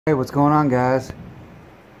Hey, what's going on, guys?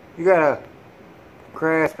 You got a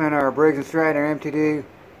Craftsman or a Briggs & Stratton MTD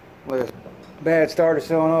with a bad starter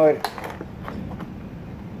solenoid.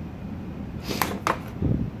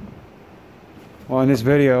 Well, in this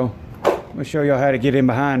video, I'm going to show you how to get in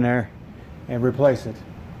behind there and replace it.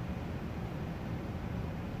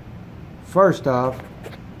 First off,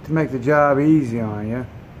 to make the job easy on you,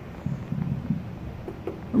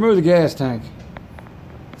 remove the gas tank.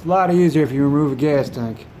 It's a lot easier if you remove a gas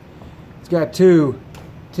tank. It's got two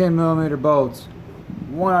 10mm bolts,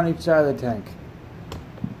 one on each side of the tank.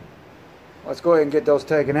 Let's go ahead and get those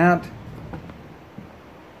taken out.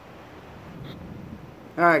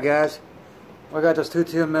 Alright guys, I got those two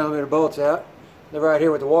 10mm bolts out. They're right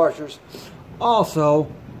here with the washers. Also,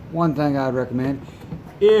 one thing I'd recommend,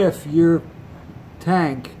 if your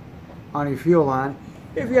tank on your fuel line,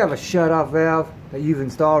 if you have a shut-off valve that you've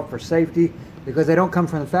installed for safety, because they don't come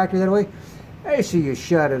from the factory that way, make sure you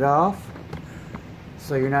shut it off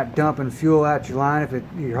so you're not dumping fuel out your line if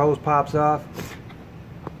your hose pops off.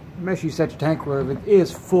 Make sure you set your tank where if it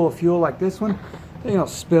is full of fuel like this one, then you don't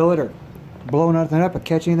spill it or blow nothing up or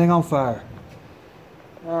catch anything on fire.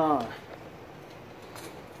 Let's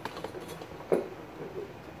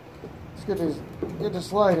get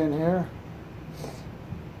this light in here.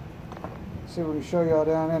 See if we can show y'all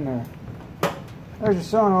down in there. There's your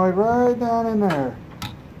solenoid right down in there.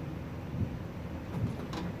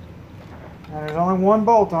 And there's only one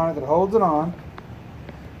bolt on it that holds it on.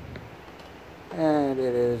 And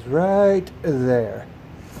it is right there.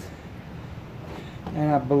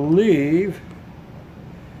 And I believe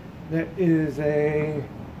that is a,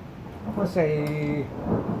 let's say,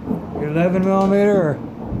 11mm.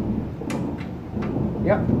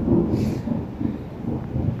 Yep.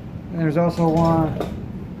 And there's also one,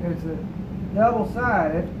 it's a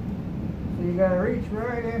double-sided, so you got to reach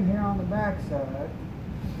right in here on the back side,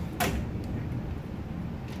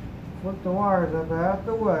 flip the wires up out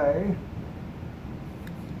the way,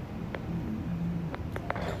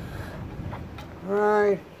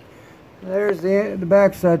 right there's the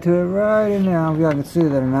back side to it right in there. I don't know if y'all can see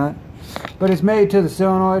that or not, but it's made to the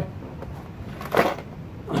solenoid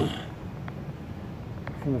from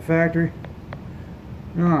the factory.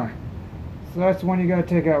 Alright, so that's the one you got to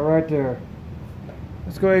take out right there.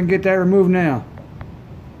 Let's go ahead and get that removed now.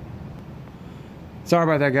 Sorry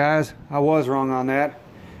about that, guys. I was wrong on that.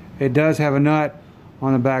 It does have a nut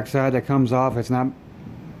on the back side that comes off. It's not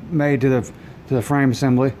made to the frame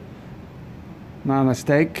assembly. My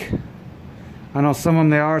mistake. I know some of them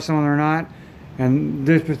they are, some of them they're not. And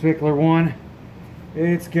this particular one,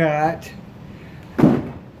 it's got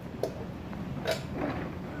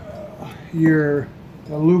the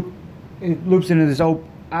loop. It loops into this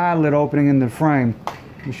eyelid opening in the frame.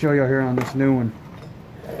 Let me show you here on this new one.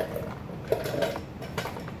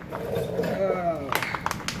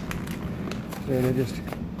 So they just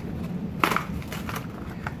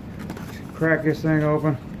crack this thing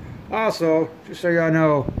open. Also, just so y'all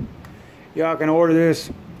know, y'all can order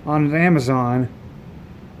this on Amazon,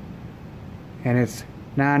 and it's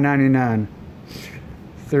 $9.99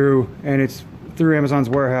 and it's through Amazon's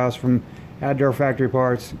warehouse from Outdoor Factory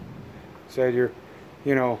Parts. So your,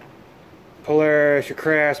 Polaris, your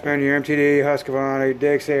Craftsman, your MTD, Husqvarna, your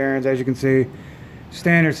Dix Aaron's, as you can see,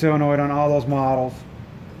 standard solenoid on all those models.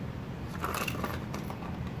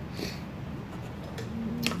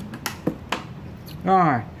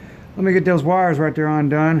 Alright, let me get those wires right there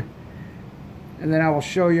undone, and then I will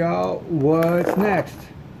show y'all what's next.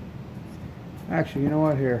 Actually, you know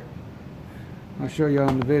what, here, I'll show you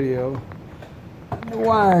on the video the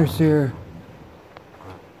wires here.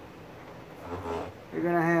 You're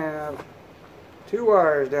gonna have two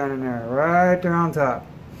wires down in there, right there on top.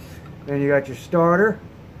 Then you got your starter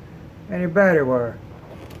and your battery wire.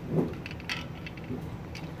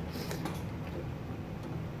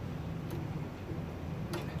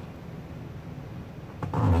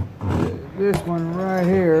 This one right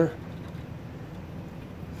here,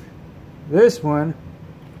 this one,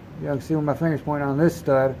 you can see where my finger's pointing on this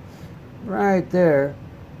stud, right there.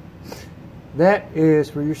 That is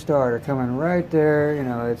for your starter, coming right there.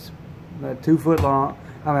 It's about 2 foot long.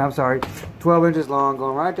 I'm sorry, 12 inches long,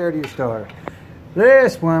 going right there to your starter.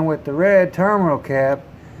 This one with the red terminal cap,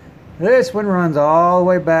 this one runs all the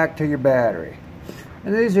way back to your battery.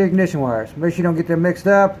 And these are ignition wires. Make sure you don't get them mixed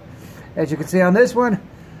up. As you can see on this one,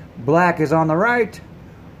 black is on the right,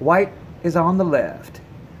 white is on the left.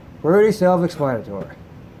 Pretty self-explanatory.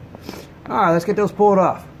 Alright, let's get those pulled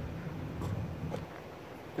off.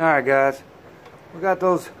 Alright guys, we got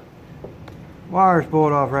those wires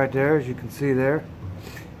pulled off right there, as you can see there.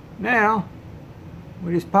 Now,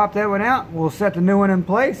 We just pop that one out. We'll set the new one in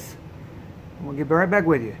place. And we'll get right back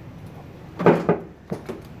with you.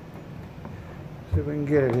 See if we can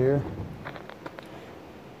get it here.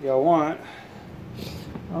 Y'all want,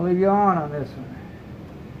 I'll leave you on this one.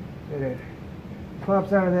 See, it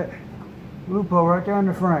pops out of that loophole right there on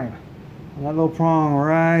the frame. And that little prong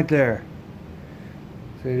right there.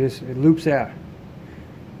 See, it loops out.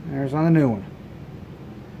 There's on the new one.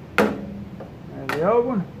 There's the old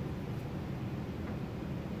one.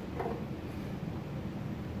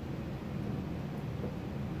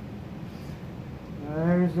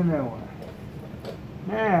 There's the new one.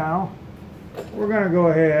 Now, we're going to go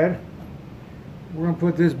ahead. We're going to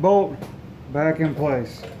put this bolt back in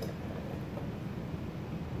place.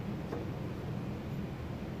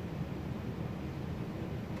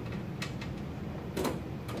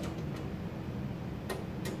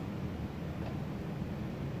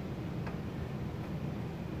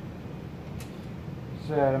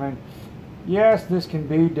 I mean, yes, this can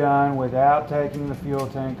be done without taking the fuel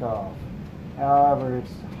tank off. However,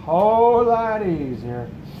 it's a whole lot easier,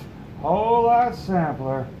 a whole lot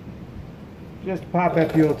simpler. Just pop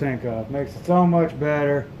that fuel tank off. Makes it so much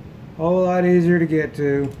better, a whole lot easier to get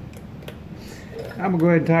to. I'm gonna go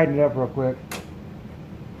ahead and tighten it up real quick.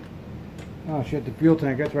 Oh shit, the fuel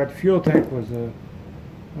tank. That's right. The fuel tank was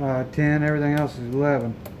 10. Everything else is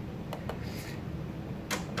 11.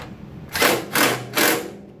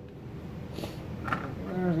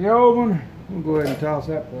 The old one, we'll go ahead and toss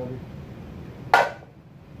that puppy.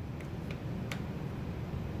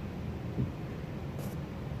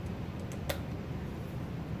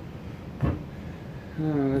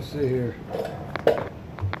 Let's see here.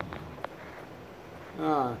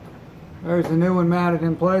 There's the new one mounted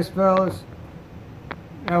in place, fellas.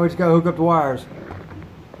 Now we just gotta hook up the wires.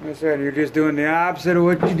 Like I said, you're just doing the opposite of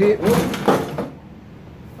what you did.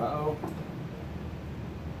 Uh-oh.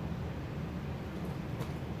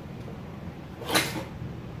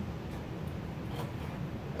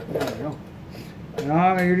 There we go.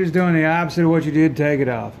 No, you're just doing the opposite of what you did. Take it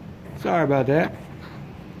off. Sorry about that.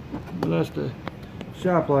 Lost the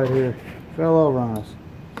shop light here. Fell over on us.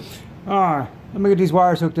 Alright, let me get these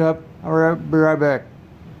wires hooked up. I'll be right back.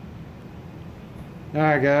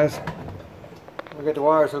 Alright guys. We'll get the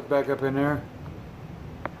wires hooked back up in there.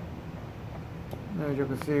 As you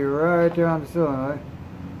can see right there on the solenoid.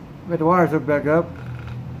 Get the wires hooked back up.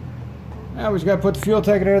 Now we just got to put the fuel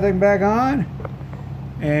tank and everything back on.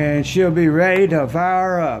 And she'll be ready to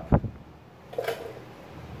fire up. And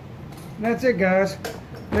that's it guys.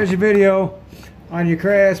 There's your video on your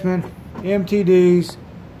Craftsman MTDs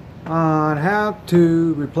on how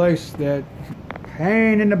to replace that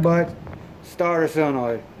pain in the butt starter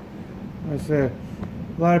solenoid. That's a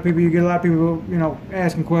lot of people, you get a lot of people, you know,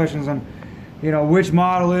 asking questions on, you know, which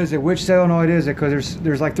model is it, which solenoid is it, because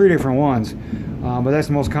there's like 3 different ones, but that's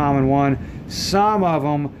the most common one. Some of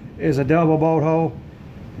them is a double bolt hole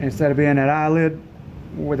instead of being that eyelid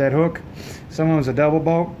with that hook. Some of them's a double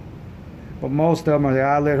bolt, but most of them are the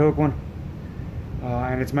eyelid hook one,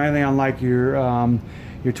 and it's mainly on like your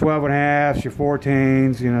 12.5s, your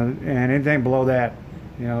 14s, you know, and anything below that.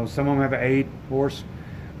 You know, some of them have an 8 horse,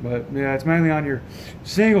 but yeah, it's mainly on your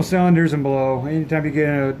single cylinders and below. Anytime you get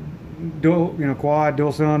in a dual, you know, quad,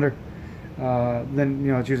 dual cylinder, then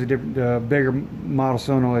you know it's usually different, bigger model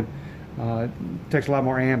solenoid. It takes a lot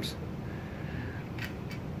more amps.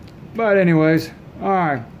 But anyways, all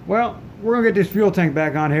right. Well, we're gonna get this fuel tank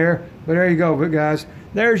back on here. But there you go, guys.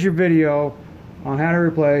 There's your video on how to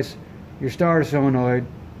replace your starter solenoid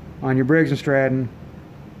on your Briggs & Stratton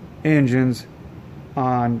engines,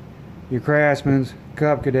 on your Craftsmans,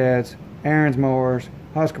 Cub Cadets, Aaron's mowers,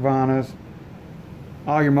 Husqvarnas,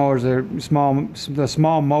 all your mowers that are the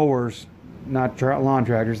small mowers, not lawn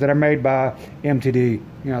tractors, that are made by MTD.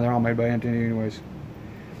 You know, they're all made by MTD anyways.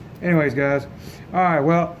 Anyways, guys. All right,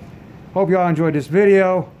 well, hope y'all enjoyed this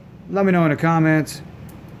video. Let me know in the comments.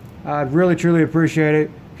 I'd really, truly appreciate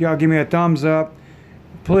it if y'all give me a thumbs up.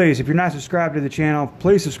 Please, if you're not subscribed to the channel,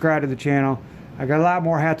 please subscribe to the channel. I got a lot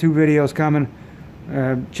more how-to videos coming.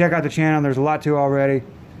 Check out the channel. There's a lot to already.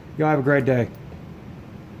 Y'all have a great day.